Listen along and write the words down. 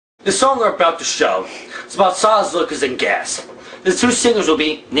The song we're about to show is about solids, liquids, and gas. The two singers will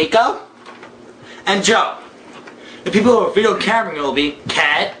be Nico and Joe. The people who are video cameraing will be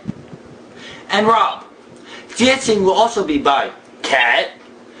Kat and Rob. Dancing will also be by Kat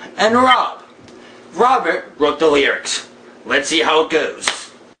and Rob. Robert wrote the lyrics. Let's see how it goes.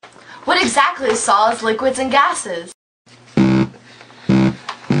 What exactly is solids, liquids, and gases?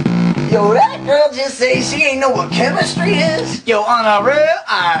 Yo, that girl just say she ain't know what chemistry is. Yo, on a real,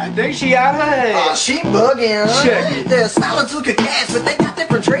 I think she out her head. She bugging. Check it. They're solids, liquid, gas, but they got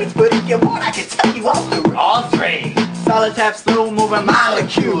different traits. But if you want, I can tell you all three. All three. Solids have slow-moving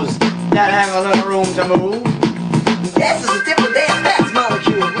molecules that have a little room to move. Gases are different than fast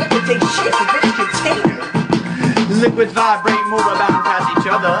molecules. Liquid takes shape of its container. Liquids vibrate, move about past each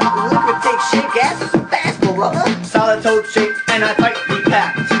other. Liquid takes shape, gases are fast, brother. Solids hold shape and are tightly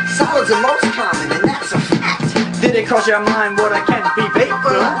packed. Solids are most common, and that's a fact. Did it cross your mind what I can be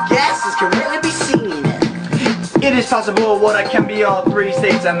vapor? Gases can rarely be seen. It is possible what I can be all three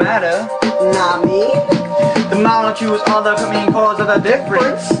states of matter. Nah, me. The molecules are the main cause of the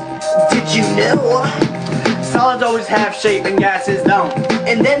difference. Did you know? Solids always have shape and gases don't.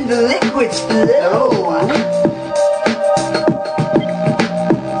 And then the liquids flow.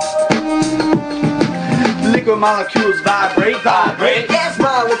 Liquid molecules vibrate. Gas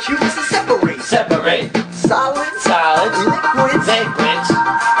molecules separate. Solids, liquids,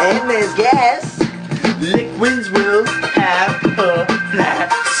 and there's gas. Liquids will have a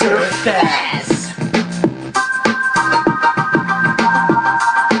flat surface.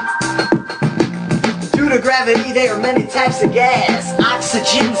 Due to gravity, there are many types of gas.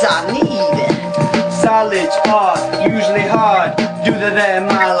 Oxygen's our need. Solids are usually hard due to their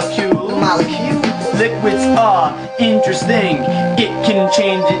molecules. Liquids are interesting. It can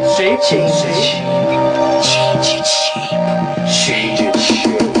change its shape. Change its shape.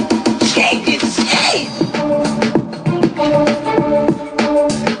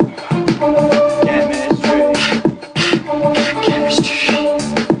 Chemistry.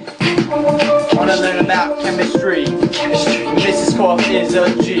 Wanna learn about chemistry? Mrs. Corp is a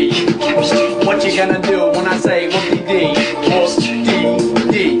G. What you gonna do when I say whoop-de-dee?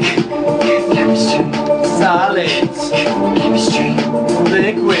 Whoop-de-dee. Solids,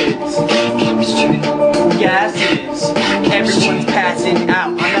 liquids, gases. Everyone's passing out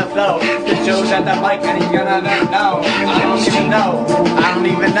on the floor. The Joe's at the mic and he's gonna know. I don't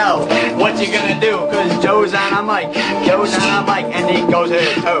even know what you gonna do. Cause Joe's on a mic, and he goes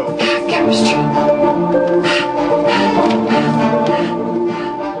head to toe.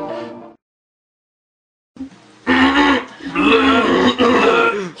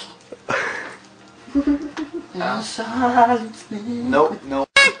 Nope.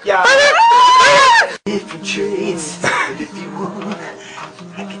 Yeah. Different traits, but if you want,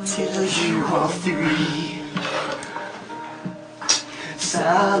 I can tell you all three.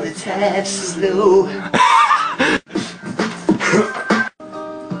 Solids have slow.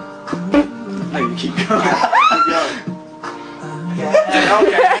 I can keep going.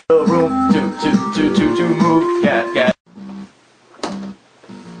 Okay. Room to move. Yeah.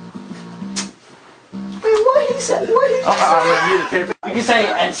 You can say,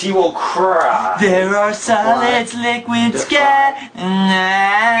 and she will cry. There are solids, liquids, gas.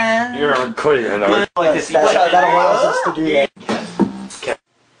 You're recording it. That'll allow us to do that.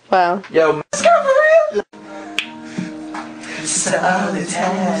 Wow. Yo, let's go for real. Solids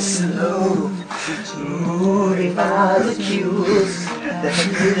have slow moving molecules that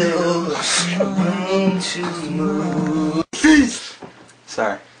little room to move.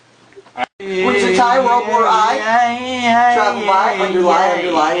 Sorry. What's the time? World War I? Travel by,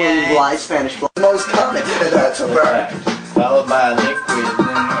 underline, Spanish. Most common. That's a bird. Followed by liquid.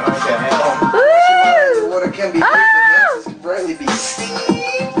 Okay. Water can be liquid, gases can rarely be seen.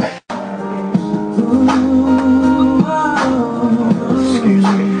 Excuse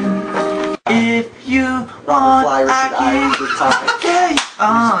me. If you want, I can get you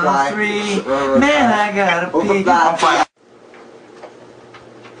on three. Man, I gotta pee.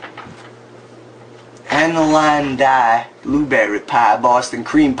 Aniline dye, blueberry pie, Boston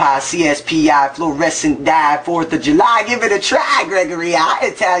cream pie, CSPI, fluorescent dye, 4th of July, give it a try, Gregory I,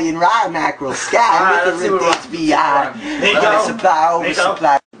 Italian rye, mackerel sky, with the HBI, undersupply,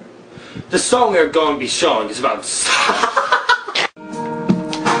 oversupply. The song we're going to be showing is about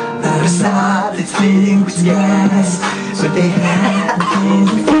Solids, liquids, gas, but they have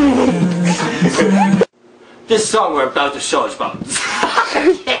This song we're about to show is about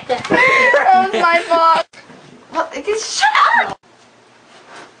That was my fault. What? Shut up!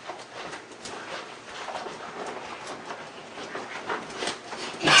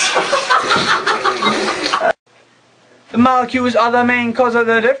 It's The molecules are the main cause of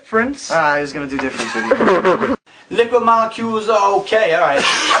the difference. I was gonna do difference with you. Liquid molecules are okay, alright.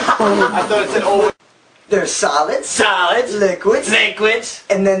 I thought it said always. There's solids, Solids. liquids, Liquids.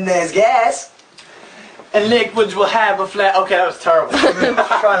 and then there's gas. And liquids will have a flat. Okay, that was terrible.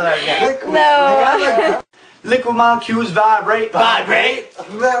 Try that again. No. Liquid molecules vibrate. Vibrate.